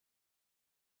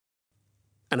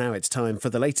And now it's time for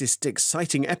the latest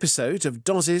exciting episode of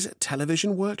Doz's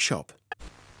Television Workshop.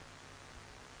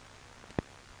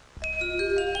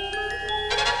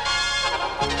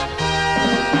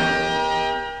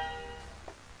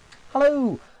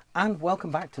 Hello and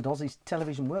welcome back to Doz's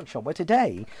Television Workshop, where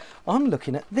today I'm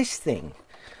looking at this thing.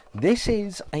 This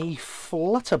is a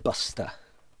Flutter Buster.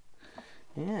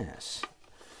 Yes.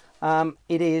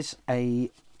 It is a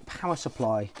power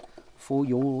supply for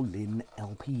your Lin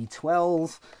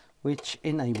LP12, which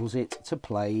enables it to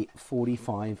play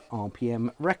 45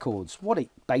 RPM records. What it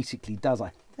basically does,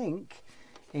 I think,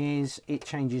 is it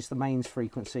changes the mains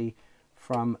frequency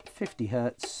from 50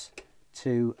 Hertz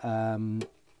to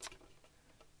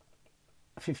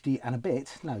 50 and a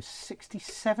bit, no,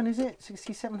 67 is it?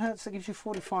 67 Hertz, that gives you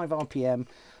 45 RPM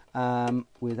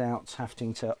without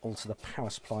having to alter the power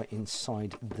supply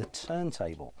inside the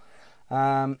turntable.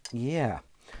 Yeah.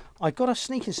 I got a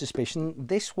sneaking suspicion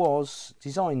this was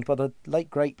designed by the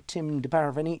late great Tim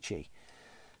DeParavenici.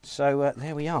 So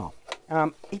there we are.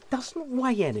 It doesn't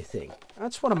weigh anything.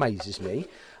 That's what amazes me.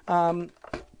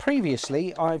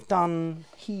 Previously, I've done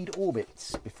heat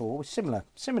orbits before with similar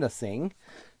thing,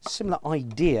 similar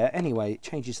idea. Anyway, it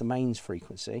changes the mains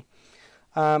frequency.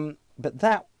 But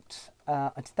that I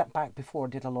did that back before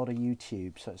I did a lot of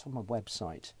YouTube, so it's on my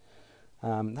website.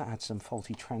 That had some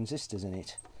faulty transistors in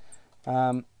it.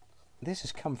 This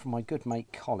has come from my good mate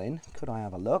Colin. Could I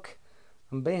have a look?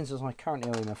 And being as I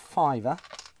currently owe him a £5,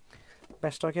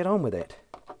 best I get on with it.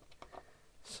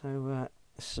 So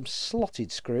some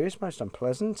slotted screws, most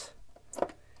unpleasant,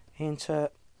 into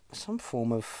some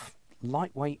form of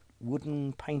lightweight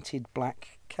wooden painted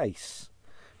black case.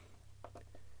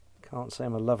 Can't say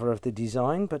I'm a lover of the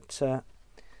design, but don't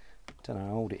know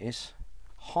how old it is.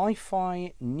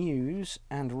 Hi-Fi News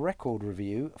and Record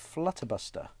Review Flutter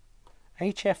Buster.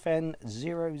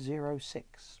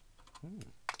 HFN006.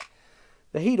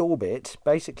 The heat orbit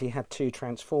basically had two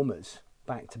transformers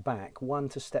back to back, one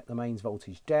to step the mains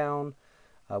voltage down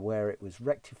where it was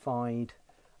rectified,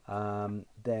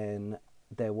 then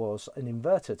there was an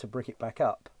inverter to bring it back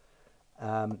up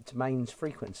to mains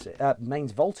frequency,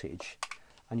 mains voltage,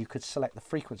 and you could select the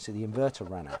frequency the inverter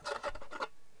ran at.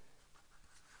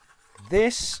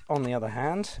 This, on the other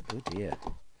hand, oh dear,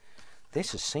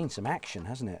 this has seen some action,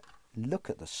 hasn't it? Look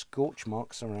at the scorch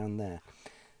marks around there.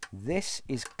 This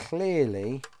is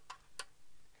clearly,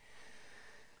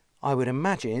 I would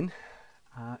imagine,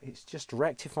 it's just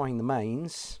rectifying the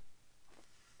mains,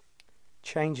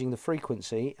 changing the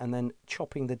frequency, and then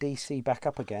chopping the DC back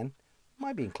up again.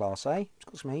 Might be in Class A. It's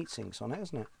got some heat sinks on it,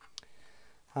 hasn't it?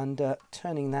 And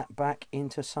turning that back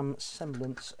into some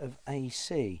semblance of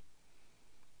AC.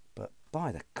 But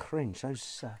by the cringe,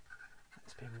 those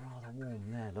it's been rather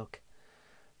warm there, look.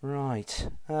 Right,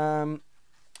 I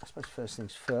suppose first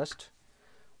things first,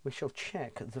 we shall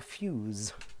check the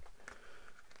fuse.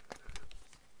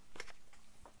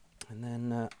 And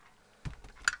then, I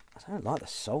don't like the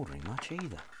soldering much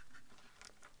either.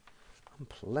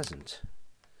 Unpleasant.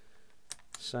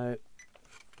 So,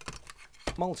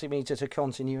 multimeter to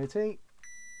continuity.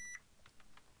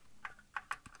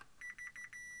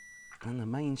 And the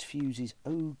mains fuse is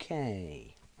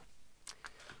okay.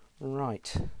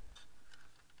 Right.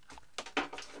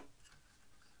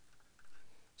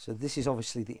 So this is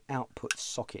obviously the output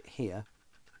socket here,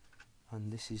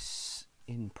 and this is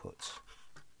input.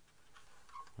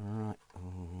 Right,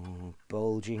 oh,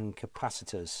 bulging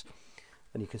capacitors,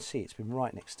 and you can see it's been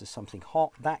right next to something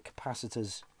hot. That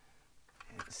capacitor's,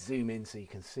 let's zoom in so you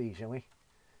can see, shall we?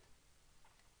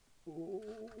 Ooh,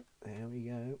 there we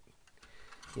go.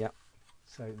 Yep.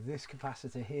 So this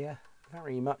capacitor here,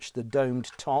 very much the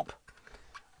domed top,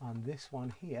 and this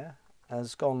one here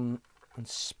has gone and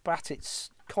spat its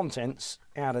contents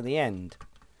out of the end.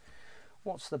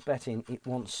 What's the betting? It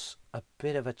wants a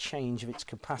bit of a change of its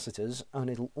capacitors and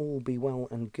it'll all be well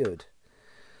and good.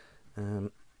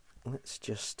 Let's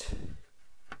just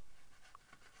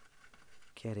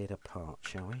get it apart,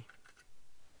 shall we?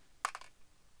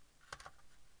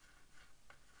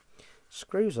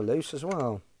 Screws are loose as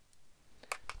well.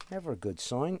 Never a good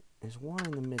sign. There's one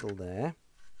in the middle there.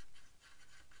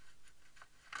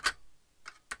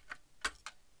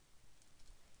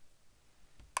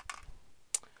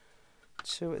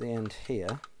 Two at the end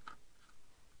here.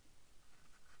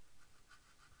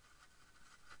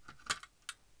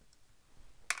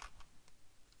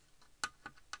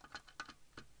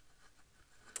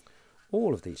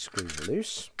 All of these screws are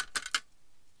loose.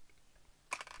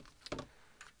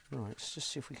 Right, let's just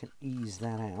see if we can ease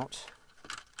that out.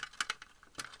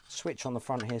 Switch on the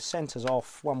front here, centre's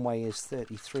off. One way is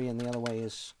 33 and the other way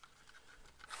is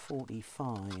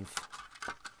 45.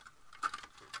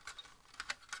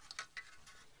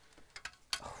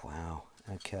 Wow,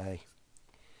 okay.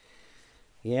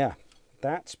 Yeah,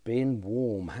 that's been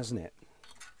warm, hasn't it?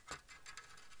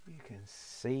 You can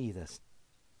see the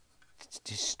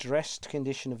distressed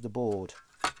condition of the board.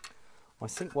 I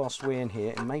think whilst we're in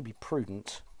here, it may be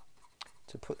prudent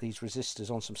to put these resistors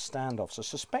on some standoffs. I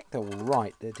suspect they're all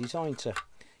right. They're designed to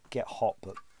get hot,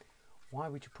 but why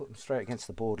would you put them straight against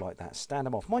the board like that? Stand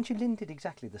them off. Mind you, Lynn did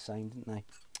exactly the same, didn't they?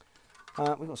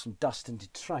 We've got some dust and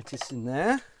detritus in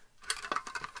there.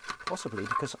 Possibly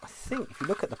because I think if you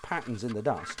look at the patterns in the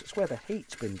dust, it's where the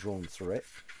heat's been drawn through it.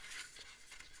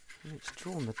 And it's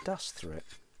drawn the dust through it.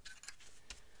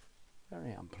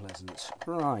 Very unpleasant.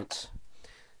 Right.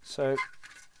 So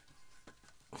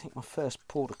I think my first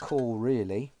port of call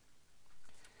really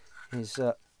is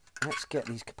let's get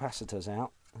these capacitors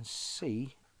out and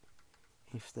see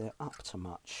if they're up to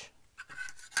much.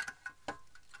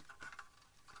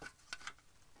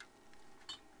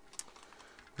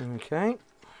 Okay.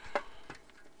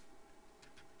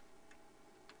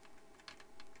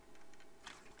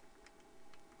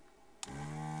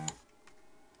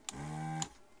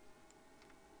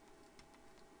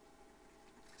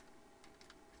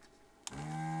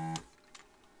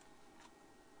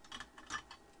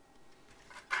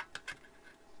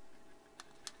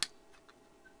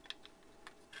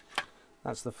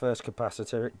 That's the first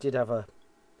capacitor. It did have a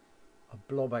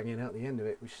blob hanging out the end of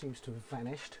it, which seems to have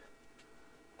vanished.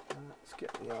 Let's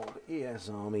get the old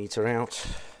ESR meter out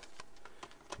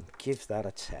and give that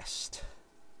a test.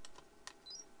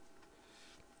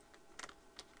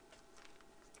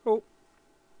 Oh.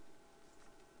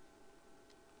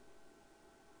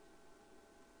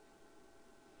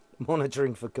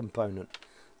 Monitoring for component.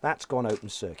 That's gone open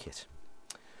circuit.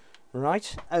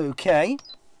 Right, okay.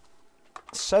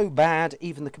 So bad,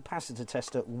 even the capacitor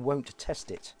tester won't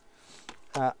test it.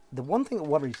 The one thing that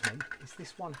worries me is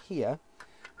this one here,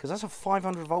 because that's a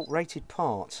 500 volt rated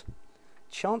part.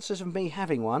 Chances of me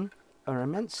having one are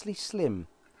immensely slim.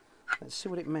 Let's see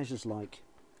what it measures like.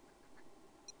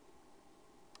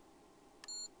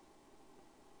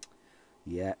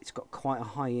 Yeah, it's got quite a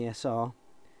high ESR.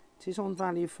 It is on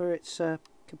value for its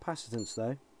capacitance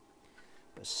though,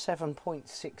 but 7.6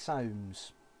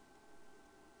 ohms.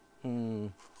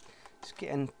 It's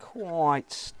getting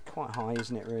quite high,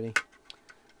 isn't it, really?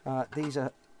 These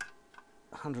are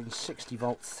 160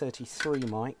 volt 33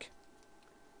 mic.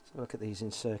 Let's look at these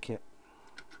in circuit.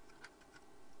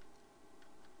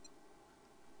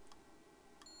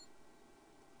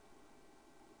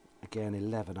 Again,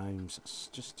 11 ohms. That's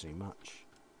just too much.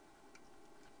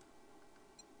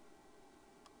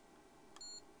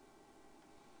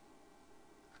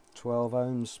 $12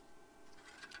 ohms.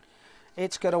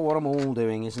 It's going to what I'm all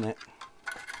doing, isn't it?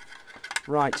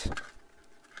 Right.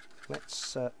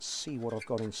 Let's see what I've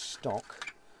got in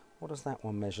stock. What does that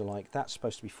one measure like? That's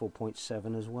supposed to be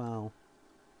 4.7 as well.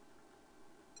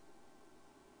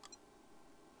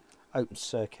 Open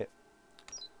circuit.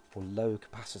 Or low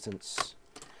capacitance.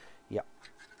 Yep.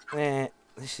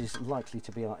 This is likely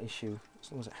to be our issue.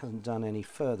 As long as it hasn't done any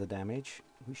further damage,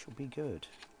 we shall be good.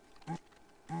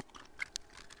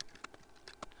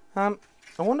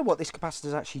 I wonder what this capacitor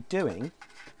is actually doing.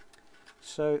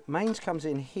 So mains comes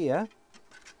in here,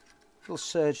 little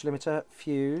surge limiter,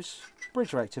 fuse,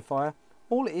 bridge rectifier.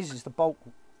 All it is the bulk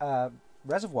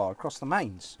reservoir across the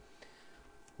mains.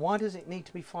 Why does it need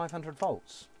to be 500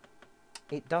 volts?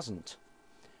 It doesn't.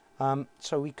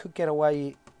 So we could get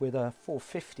away with a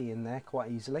 450 in there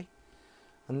quite easily,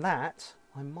 and that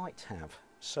I might have.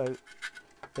 So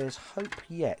there's hope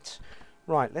yet.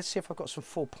 Right, let's see if I've got some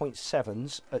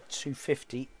 4.7s at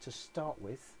 250 to start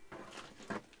with.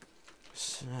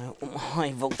 So,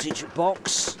 high voltage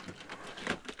box.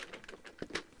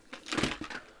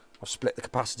 I've split the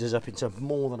capacitors up into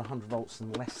more than 100 volts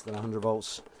and less than 100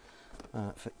 volts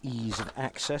for ease of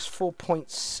access.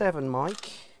 4.7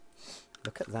 mic.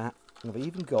 Look at that. And I've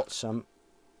even got some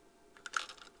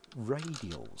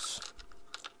radials.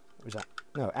 What was that?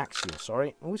 No, axial,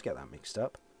 sorry. I always get that mixed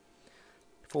up.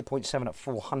 4.7 at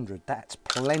 400, that's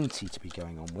plenty to be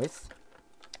going on with.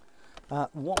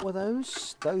 What were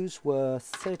those? Those were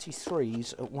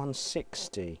 33s at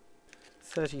 160.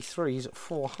 33s at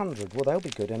 400. Well, they'll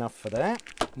be good enough for that.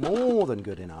 More than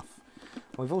good enough.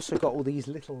 We've also got all these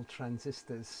little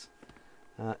transistors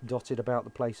dotted about the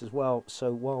place as well.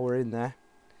 So while we're in there,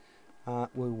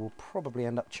 we will probably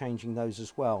end up changing those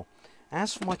as well.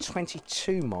 As for my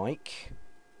 22 mic,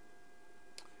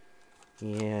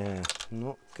 yeah,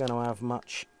 not going to have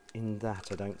much in that,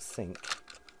 I don't think.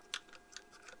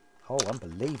 Oh,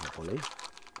 unbelievably.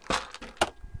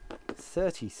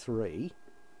 33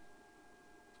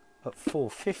 at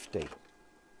 450.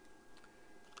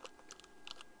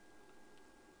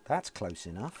 That's close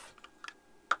enough.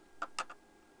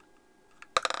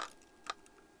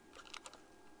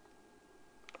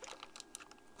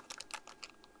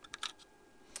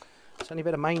 It's only a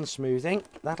bit of main smoothing.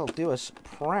 That'll do us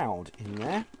proud in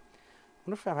there. I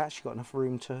wonder if I've actually got enough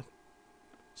room to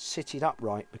sit it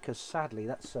upright, because sadly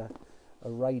that's a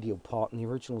radial part and the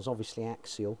original's obviously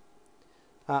axial.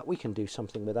 We can do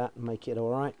something with that and make it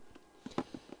alright.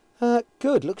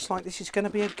 Good, looks like this is going to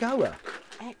be a goer.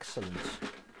 Excellent.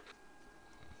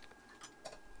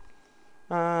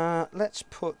 Let's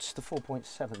put the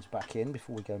 4.7s back in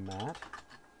before we go mad.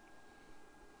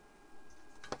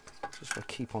 Just want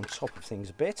to keep on top of things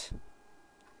a bit.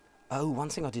 Oh, one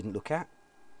thing I didn't look at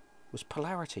was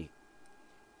polarity.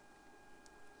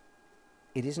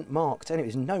 It isn't marked. Anyway,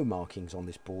 there's no markings on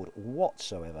this board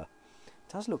whatsoever.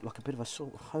 It does look like a bit of a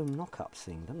sort of home knock-up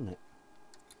thing, doesn't it?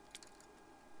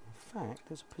 In fact,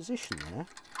 there's a position there.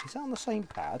 Is that on the same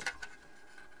pad?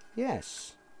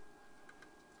 Yes.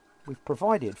 We've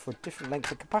provided for a different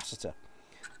length of capacitor,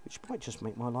 which might just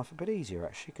make my life a bit easier,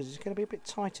 actually, because it's going to be a bit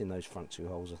tight in those front two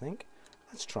holes, I think.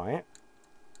 Let's try it.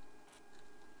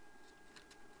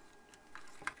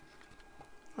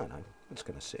 I know, it's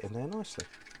going to sit in there nicely.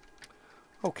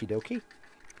 Okie dokie.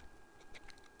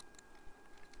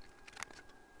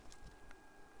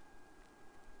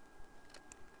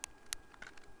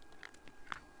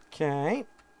 Okay,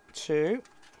 2.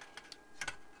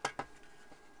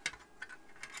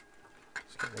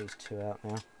 Let's get these 2 out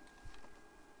now.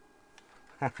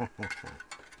 Do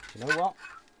you know what?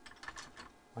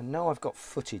 I know I've got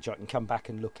footage I can come back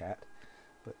and look at,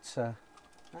 but that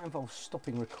involves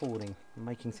stopping recording and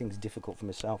making things difficult for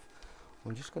myself.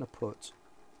 I'm just going to put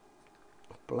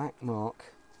a black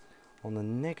mark on the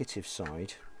negative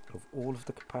side of all of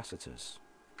the capacitors.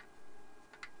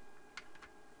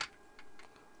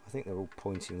 I think they're all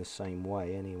pointing the same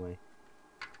way anyway.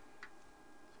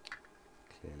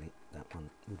 Clearly that one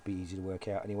would be easy to work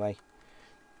out anyway.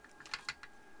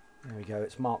 There we go,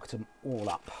 it's marked them all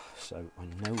up, so I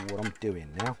know what I'm doing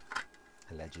now,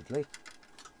 allegedly.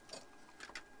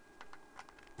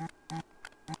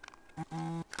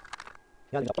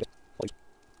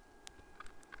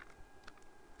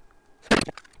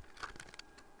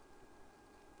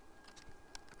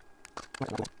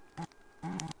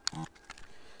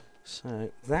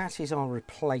 So that is our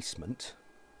replacement.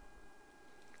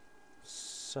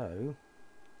 So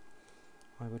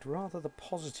I would rather the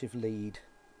positive lead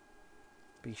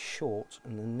be short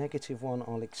and the negative one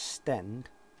I'll extend.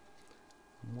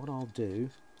 And what I'll do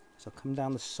is I'll come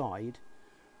down the side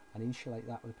and insulate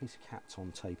that with a piece of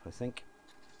Kapton tape, I think.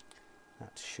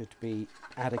 That should be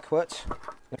adequate.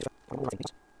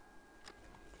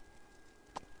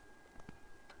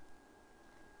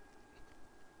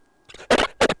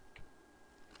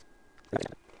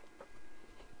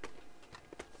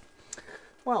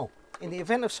 Well, in the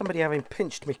event of somebody having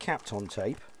pinched me Kapton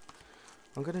tape,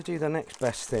 I'm going to do the next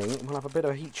best thing. We'll have a bit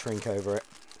of a heat shrink over it.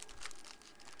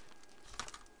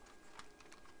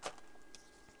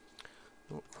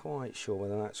 Not quite sure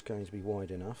whether that's going to be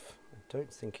wide enough. I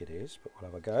don't think it is, but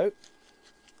we'll have a go.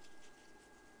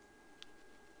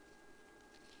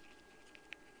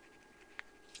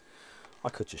 I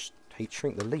could just heat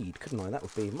shrink the lead, couldn't I? That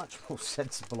would be a much more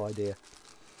sensible idea.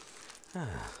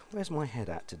 Where's my head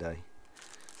at today?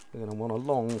 We're going to want a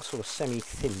long, sort of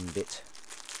semi-thin bit.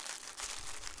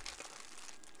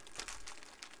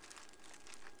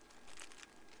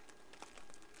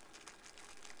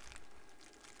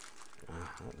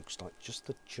 That looks like just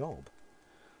the job.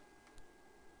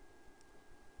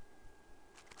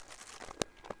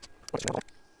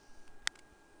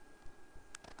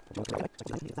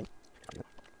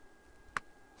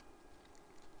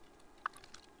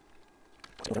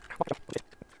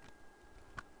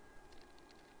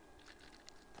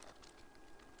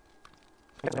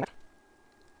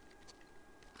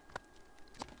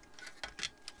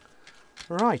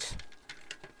 Right,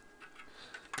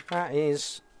 that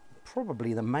is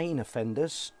probably the main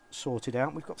offenders sorted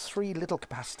out. We've got 3 little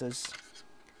capacitors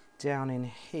down in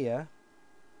here,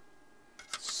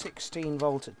 16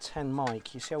 volt at 10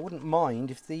 mic. You see, I wouldn't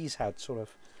mind if these had sort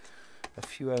of a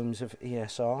few ohms of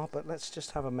ESR, but let's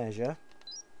just have a measure.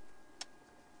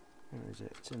 Where is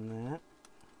it? It's in there.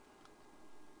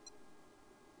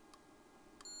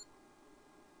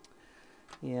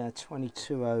 Yeah,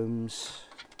 22 ohms.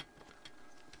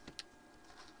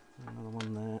 Another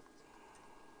one there.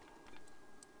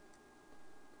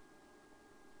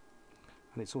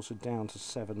 And it's also down to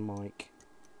 7 mic.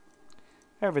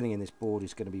 Everything in this board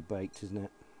is going to be baked, isn't it?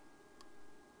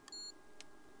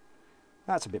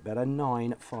 That's a bit better.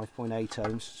 9 at 5.8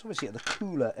 ohms. It's obviously at the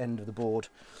cooler end of the board.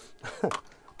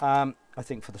 I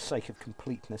think for the sake of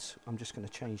completeness, I'm just going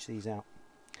to change these out.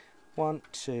 1,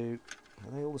 2,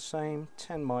 are they all the same?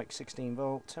 10 mic, 16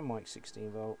 volt, 10 mic,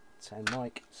 16 volt, 10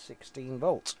 mic, 16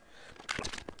 volt.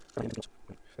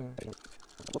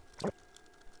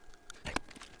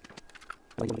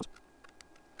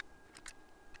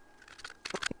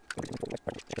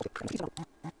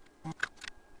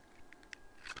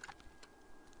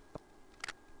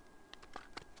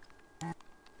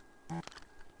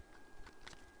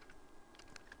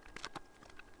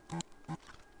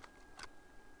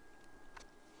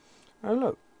 Oh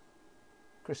look,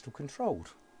 crystal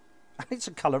controlled. It's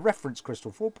a colour reference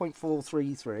crystal,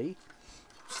 4.433.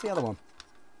 What's the other one?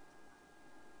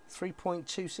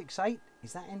 3.268.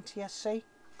 Is that NTSC?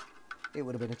 It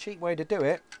would have been a cheap way to do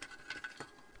it.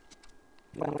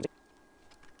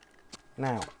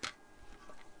 Now,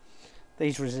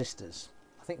 these resistors.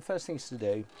 I think the first thing to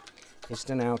do is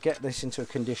to now get this into a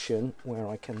condition where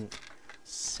I can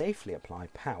safely apply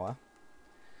power.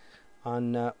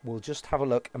 And we'll just have a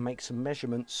look and make some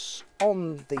measurements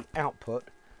on the output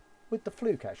with the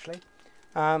fluke, actually,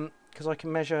 because I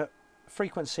can measure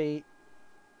frequency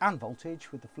and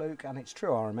voltage with the fluke, and it's true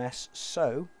RMS,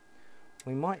 so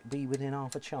we might be within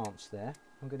half a chance there.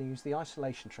 I'm going to use the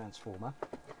isolation transformer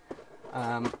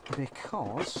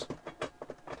because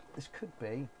this could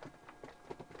be,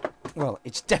 well,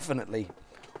 it's definitely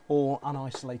all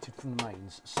unisolated from the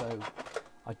mains, so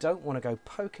I don't want to go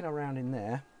poking around in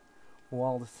there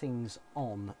while the thing's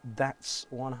on. That's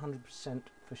 100%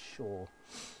 for sure.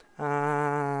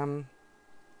 In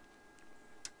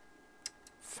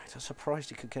fact, I'm surprised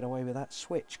he could get away with that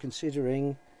switch,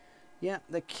 considering, yeah,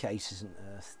 the case isn't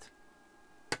earthed.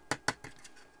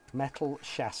 Metal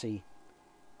chassis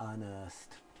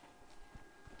unearthed.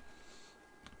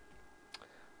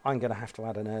 I'm going to have to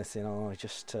add an earth in, aren't I,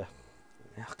 just to,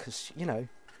 because, you know,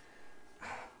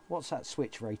 what's that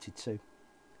switch rated to?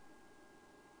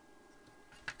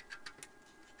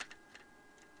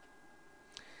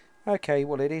 Okay,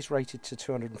 well, it is rated to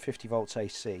 250 volts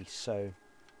AC, so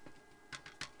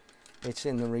it's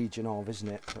in the region of, isn't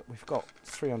it? But we've got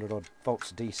 300 odd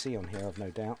volts DC on here, I've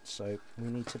no doubt, so we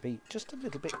need to be just a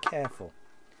little bit careful.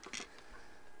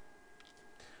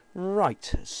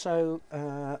 Right, so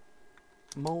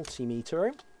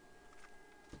multimeter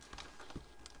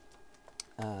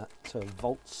to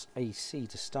volts AC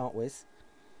to start with.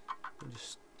 We'll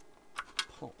just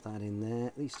pop that in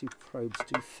there. These two probes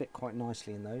do fit quite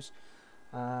nicely in those.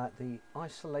 The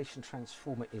isolation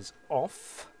transformer is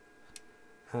off.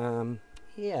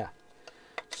 Yeah,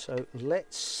 so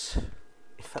let's,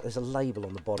 in fact there's a label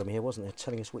on the bottom here, wasn't there,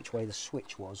 telling us which way the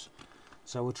switch was.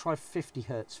 So we'll try 50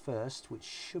 Hertz first, which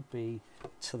should be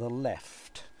to the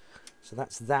left. So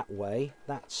that's that way.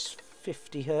 That's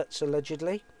 50 Hertz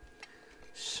allegedly.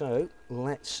 So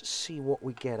let's see what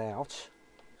we get out.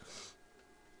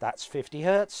 That's 50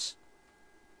 Hertz.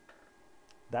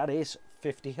 That is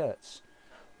 50 Hertz.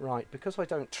 Right, because I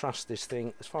don't trust this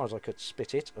thing as far as I could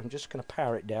spit it, I'm just going to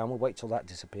power it down. We'll wait till that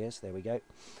disappears. There we go.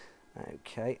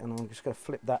 Okay, and I'm just going to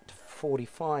flip that to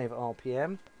 45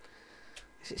 RPM.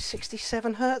 Is it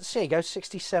 67 Hertz? There you go,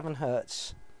 67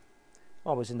 Hertz.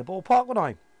 I was in the ballpark, wasn't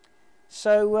I?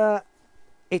 So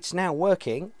it's now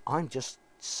working. I'm just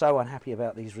so unhappy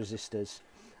about these resistors.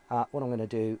 What I'm going to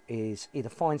do is either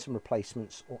find some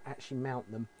replacements or actually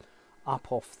mount them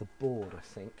up off the board, I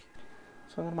think.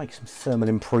 So I'm going to make some thermal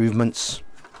improvements.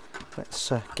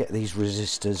 Let's get these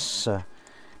resistors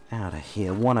out of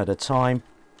here one at a time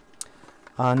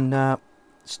and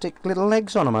stick little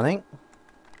legs on them, I think.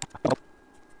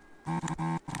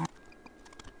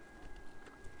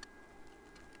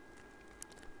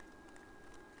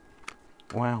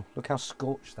 Wow, look how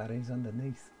scorched that is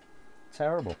underneath.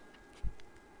 Terrible.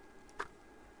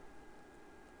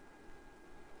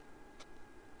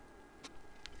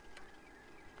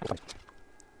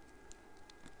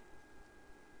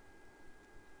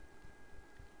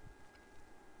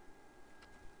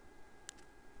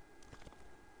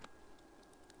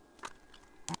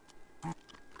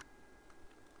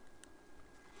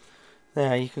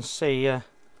 There, you can see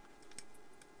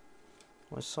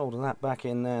we're soldering that back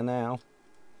in there now.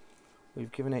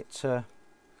 We've given it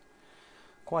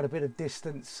quite a bit of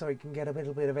distance so it can get a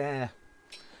little bit of air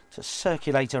to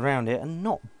circulate around it and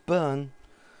not burn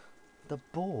the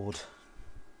board.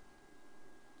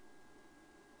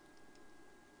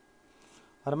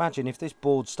 I'd imagine if this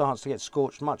board starts to get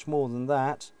scorched much more than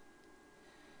that,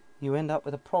 you end up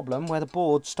with a problem where the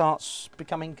board starts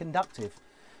becoming conductive,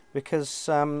 because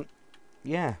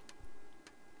yeah,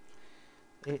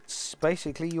 it's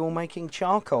basically you're making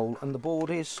charcoal and the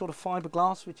board is sort of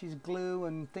fiberglass, which is glue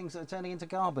and things that are turning into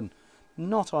carbon.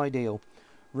 Not ideal.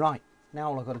 Right,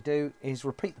 now all I've got to do is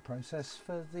repeat the process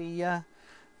for the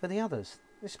others.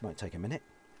 This might take a minute.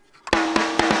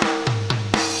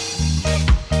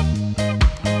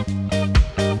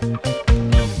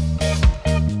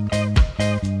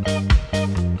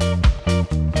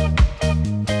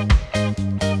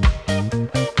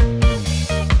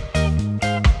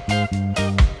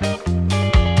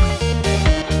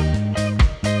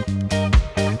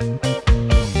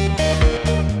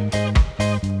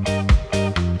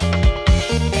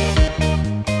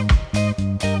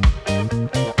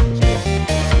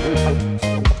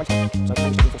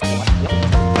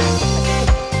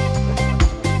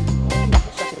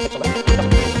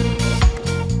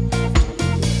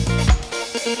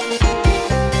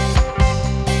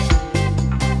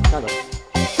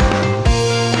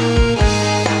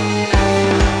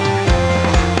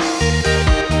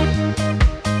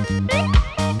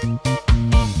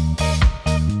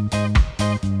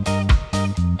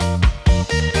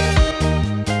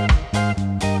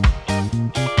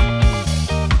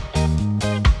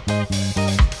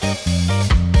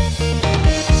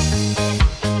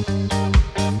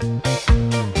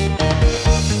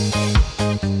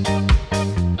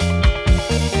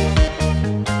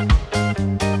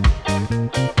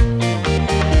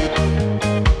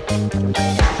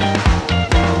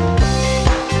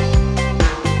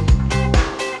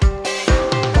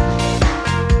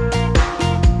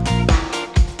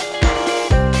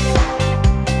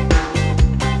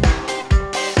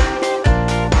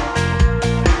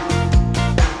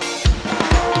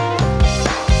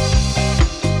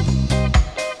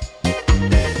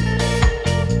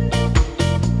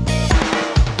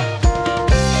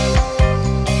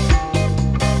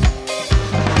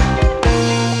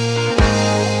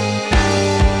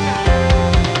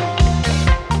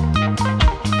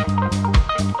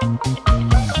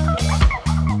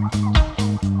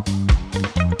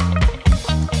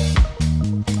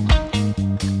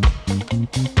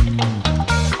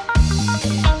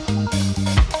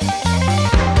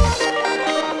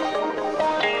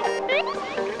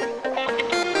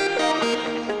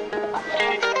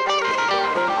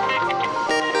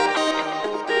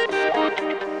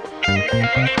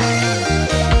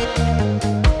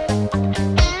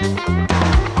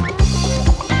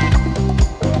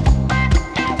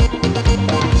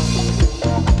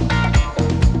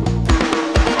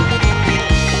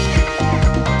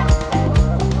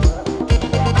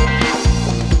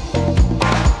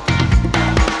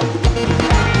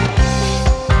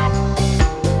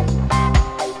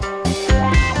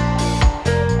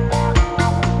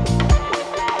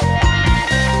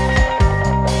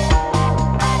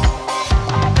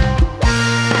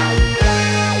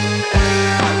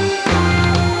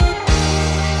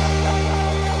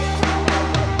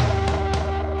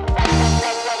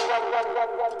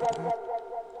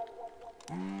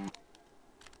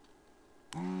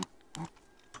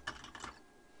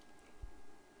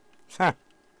 Ha!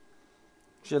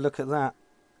 Should you look at that?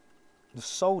 The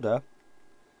solder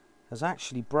has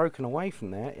actually broken away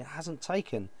from there. It hasn't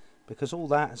taken because all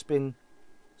that has been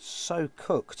so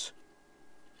cooked.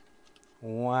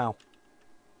 Wow.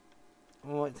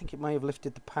 Oh, I think it may have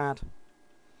lifted the pad.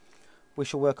 We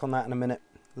shall work on that in a minute.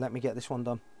 Let me get this one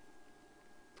done.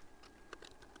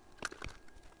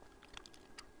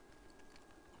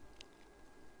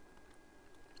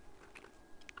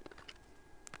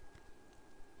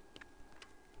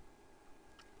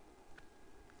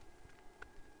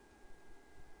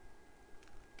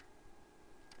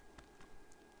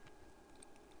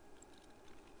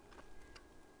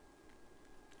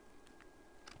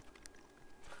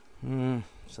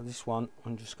 So this one,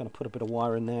 I'm just going to put a bit of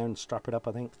wire in there and strap it up,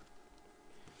 I think.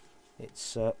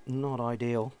 It's not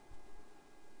ideal.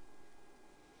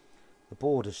 The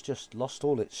board has just lost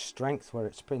all its strength where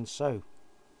it's been so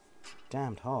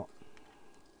damned hot.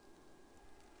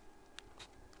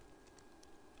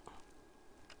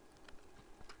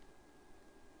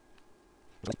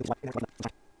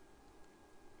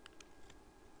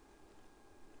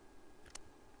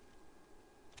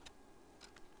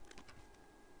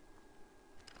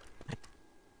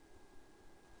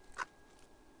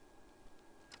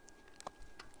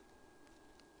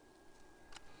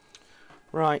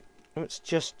 Right, let's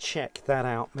just check that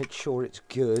out, make sure it's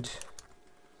good.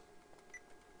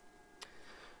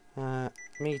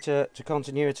 Meter to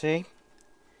continuity,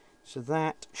 so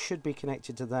that should be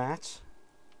connected to that,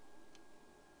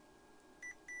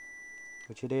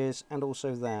 which it is, and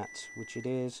also that, which it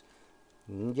is.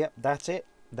 Yep, that's it,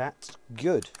 that's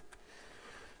good.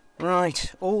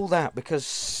 Right, all that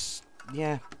because,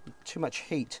 yeah, too much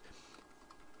heat.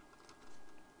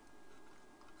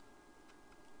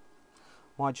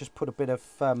 Might just put a bit of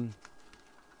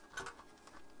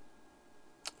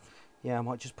yeah, I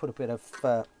might just put a bit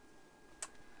of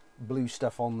blue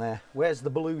stuff on there. Where's the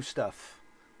blue stuff?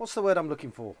 What's the word I'm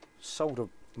looking for? Solder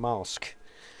mask,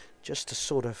 just to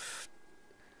sort of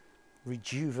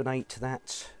rejuvenate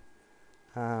that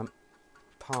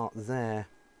part there.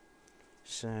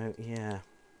 So yeah.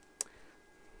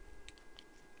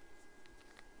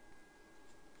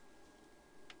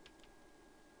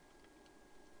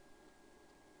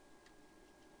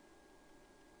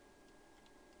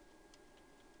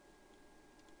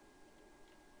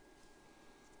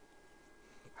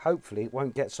 Hopefully it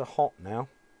won't get so hot now.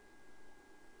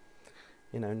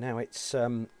 You know, now it's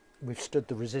we've stood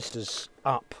the resistors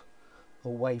up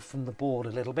away from the board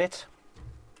a little bit.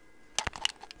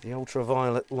 The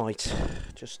ultraviolet light,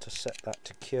 just to set that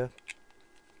to cure.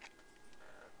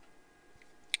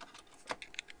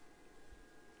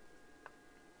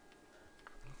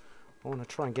 I want to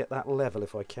try and get that level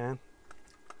if I can.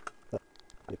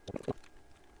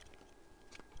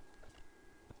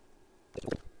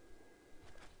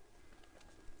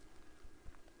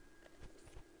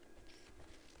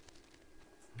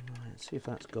 See if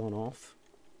that's gone off.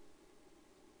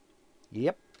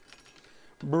 Yep,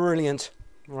 brilliant.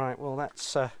 Right, well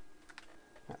that's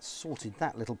sorted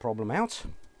that little problem out.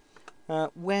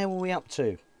 Where were we up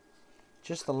to?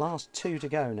 Just the last two to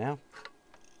go now.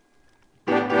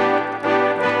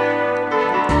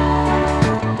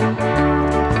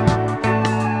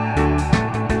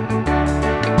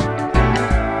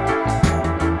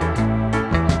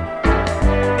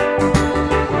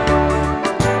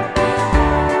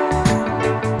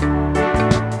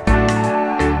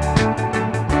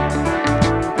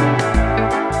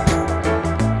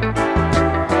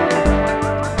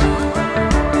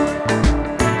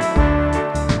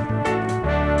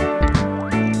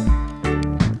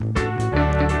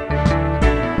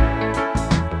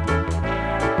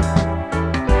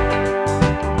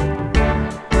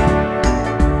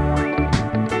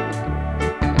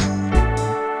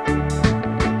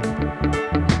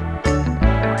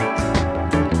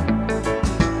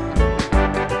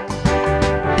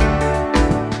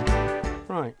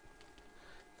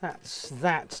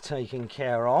 That's taken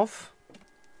care of.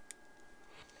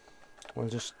 We'll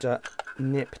just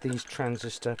nip these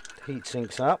transistor heat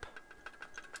sinks up.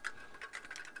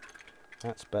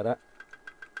 That's better.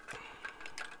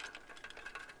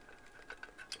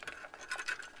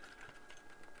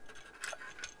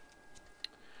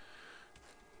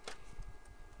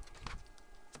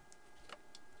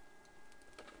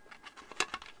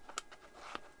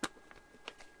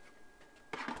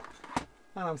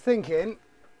 And I'm thinking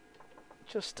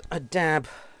just a dab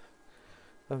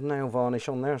of nail varnish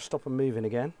on there, stop them moving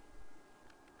again.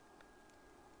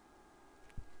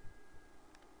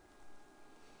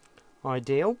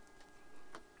 Ideal.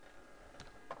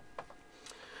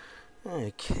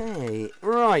 Okay,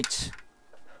 right.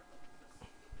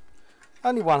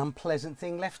 Only one unpleasant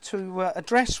thing left to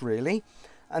address really,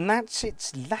 and that's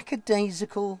its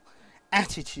lackadaisical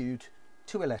attitude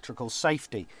to electrical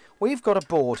safety. We've got a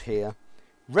board here,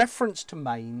 reference to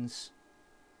mains,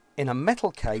 in a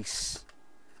metal case,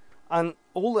 and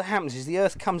all that happens is the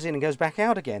earth comes in and goes back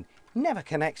out again. Never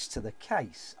connects to the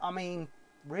case. I mean,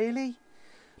 really?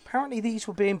 Apparently these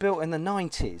were being built in the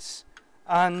 90s,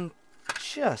 and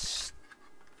just,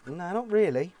 no, not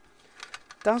really.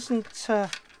 Doesn't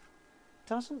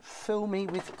fill me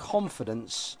with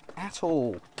confidence at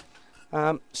all.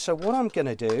 So what I'm going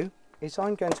to do is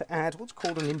I'm going to add what's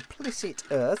called an implicit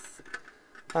earth,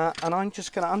 and I'm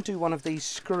just going to undo one of these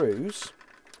screws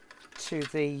to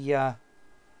the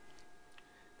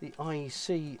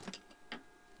IEC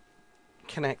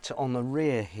connector on the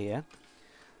rear here,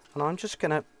 and I'm just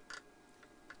going to,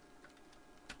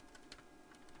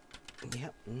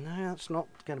 yep, no, that's not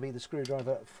going to be the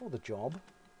screwdriver for the job.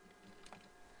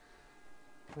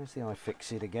 Where's the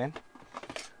iFixit again?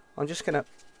 I'm just going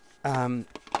to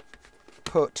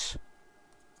put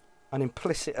an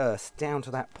implicit earth down to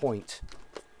that point,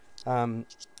 so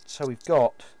we've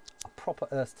got proper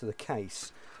earth to the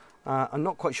case. I'm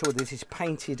not quite sure whether this is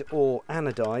painted or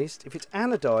anodized. If it's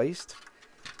anodized,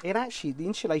 it actually, the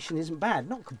insulation isn't bad.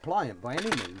 Not compliant by any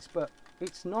means, but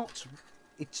it's not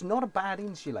a bad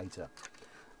insulator.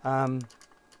 But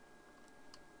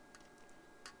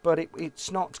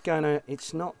it's not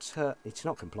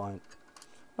compliant.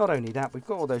 Not only that, we've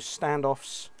got all those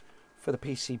standoffs for the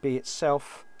PCB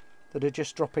itself that are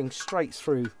just dropping straight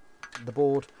through the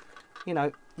board. You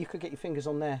know, you could get your fingers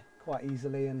on there quite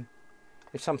easily, and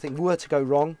if something were to go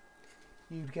wrong,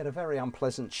 you'd get a very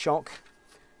unpleasant shock.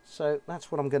 So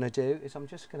that's what I'm going to do, is I'm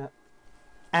just going to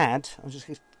add, I'm just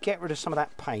going to get rid of some of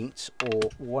that paint or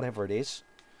whatever it is,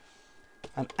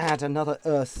 and add another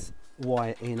earth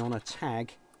wire in on a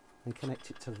tag and connect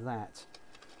it to that.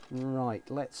 Right,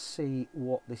 let's see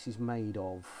what this is made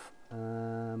of.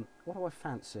 What do I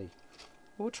fancy?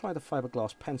 We'll try the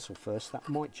fiberglass pencil first. That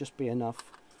might just be enough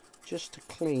just to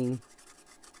clean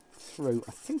through.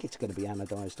 I think it's going to be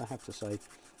anodized, I have to say,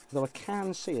 though I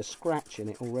can see a scratch in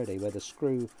it already where the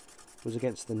screw was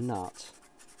against the nut.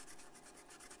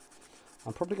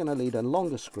 I'm probably going to need a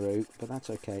longer screw, but that's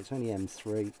okay, it's only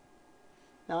M3.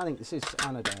 Now I think this is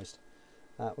anodized.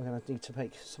 We're going to need to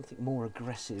make something more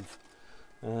aggressive.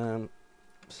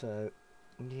 So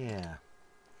yeah,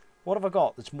 what have I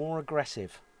got that's more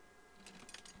aggressive?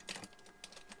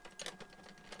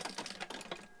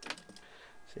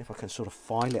 See if I can sort of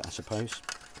file it, I suppose.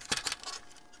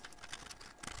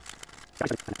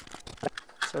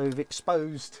 So we've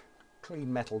exposed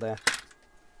clean metal there.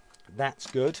 That's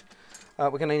good. We're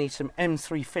going to need some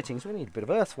M3 fittings. We need a bit of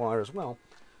earth wire as well.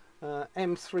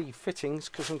 M3 fittings,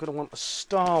 because I'm going to want a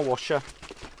star washer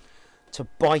to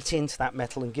bite into that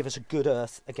metal and give us a good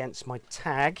earth against my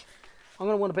tag. I'm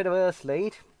going to want a bit of earth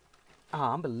lead.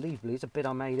 Unbelievably, it's a bit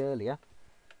I made earlier.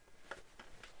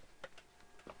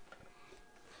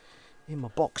 In my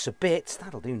box of bits,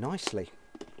 that'll do nicely.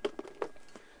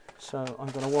 So I'm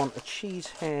going to want a cheese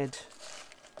head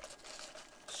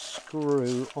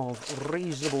screw of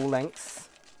reasonable length.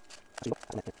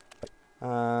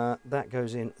 That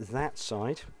goes in that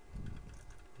side.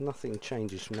 Nothing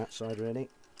changes from that side really.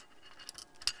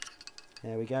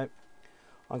 There we go.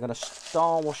 I'm going to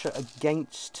star washer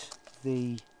against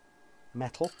the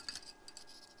metal.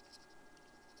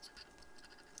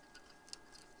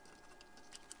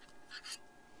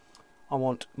 I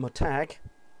want my tag.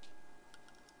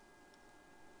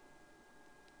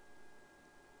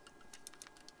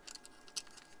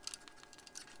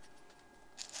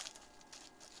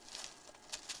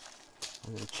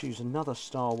 I'm going to choose another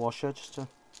star washer just to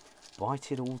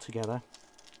bite it all together.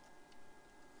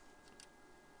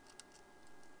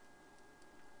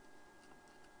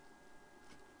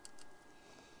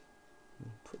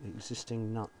 Put the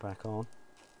existing nut back on.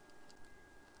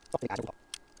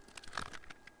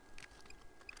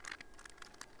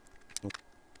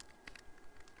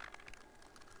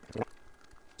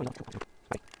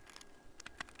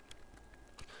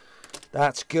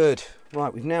 That's good.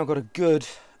 Right, we've now got a good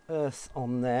earth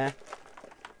on there.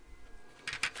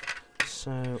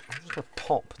 So I'm just going to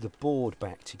pop the board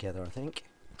back together, I think.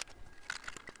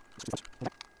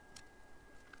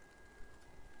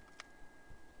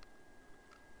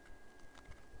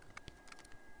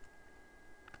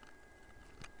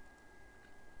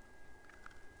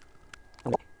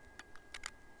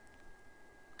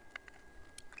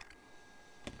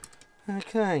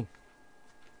 Okay,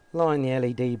 line the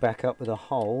LED back up with a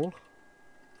hole.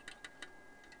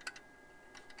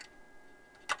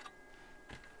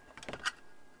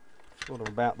 Sort of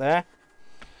about there.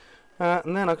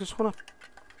 And then I just want to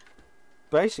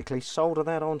basically solder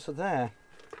that onto there.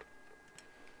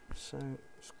 So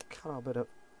just cut a bit of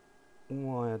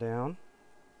wire down.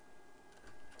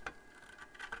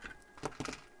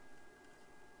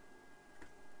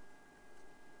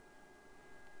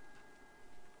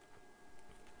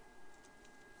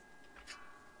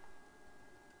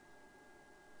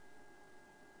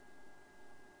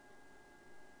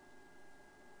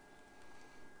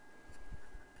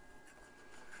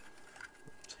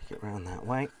 Take it round that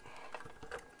way.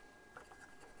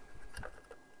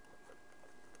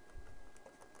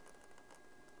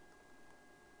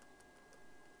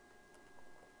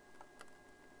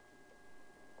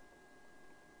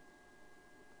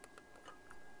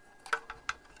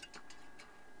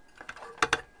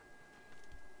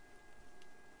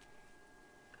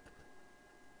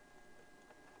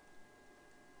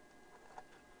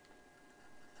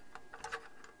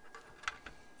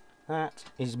 That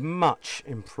is much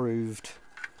improved.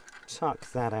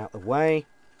 Tuck that out the way.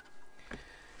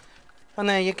 And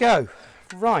there you go.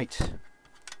 Right.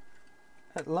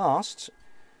 At last,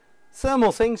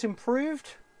 thermal things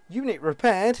improved, unit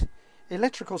repaired,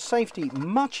 electrical safety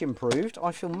much improved.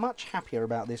 I feel much happier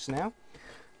about this now.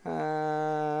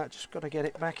 Just got to get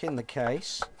it back in the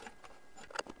case.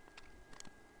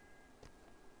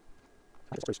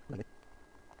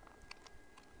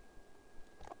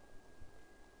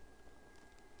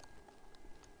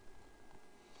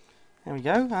 There we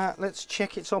go. Let's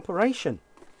check its operation.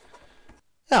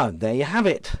 And there you have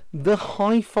it. The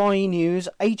Hi-Fi News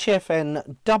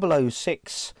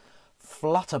HFN006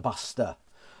 Flutter Buster.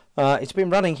 It's been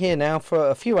running here now for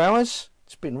a few hours.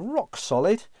 It's been rock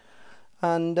solid.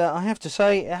 And I have to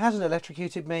say, it hasn't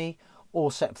electrocuted me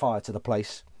or set fire to the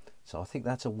place. So I think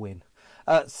that's a win.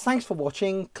 Thanks for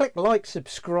watching. Click like,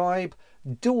 subscribe,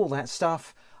 do all that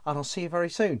stuff, and I'll see you very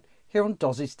soon here on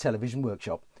Doz's Television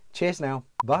Workshop. Cheers now.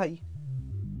 Bye.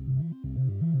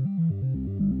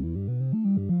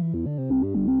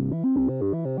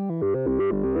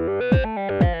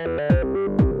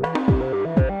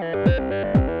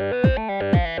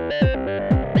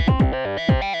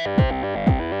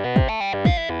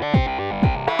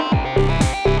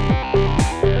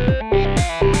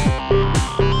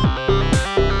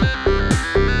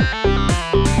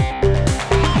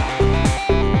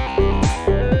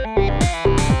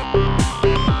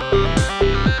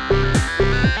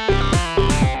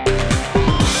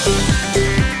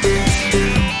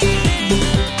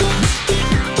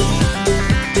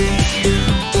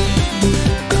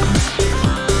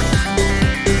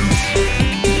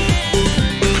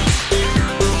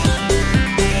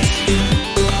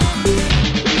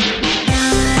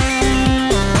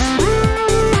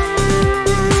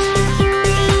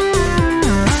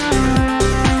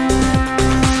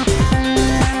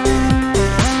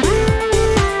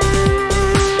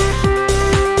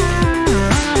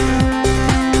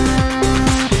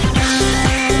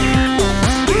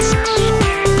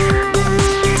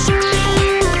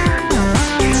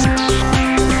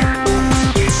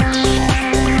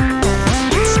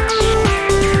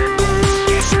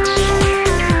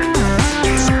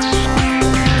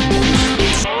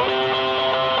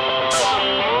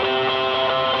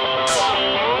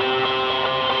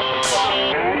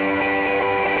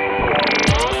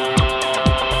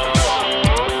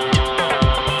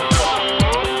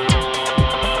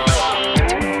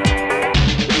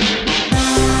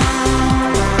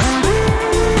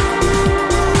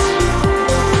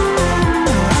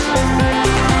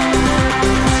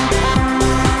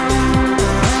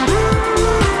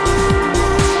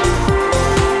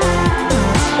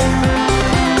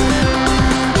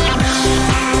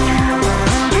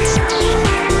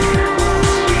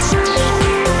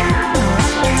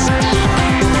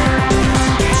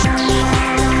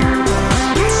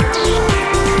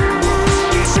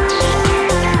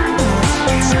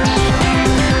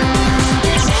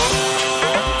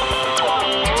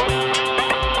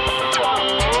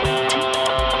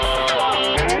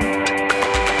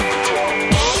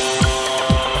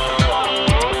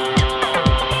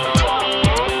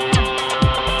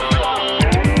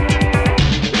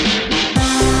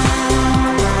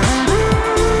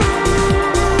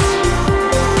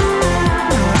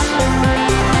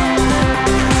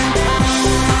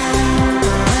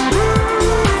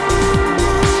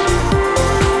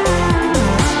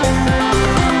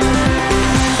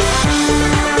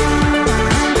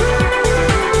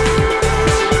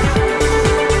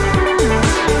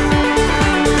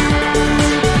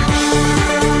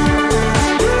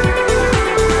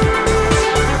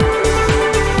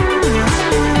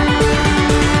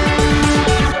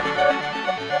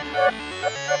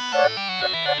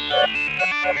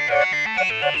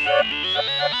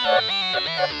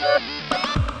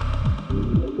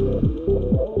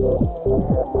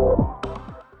 Thank you.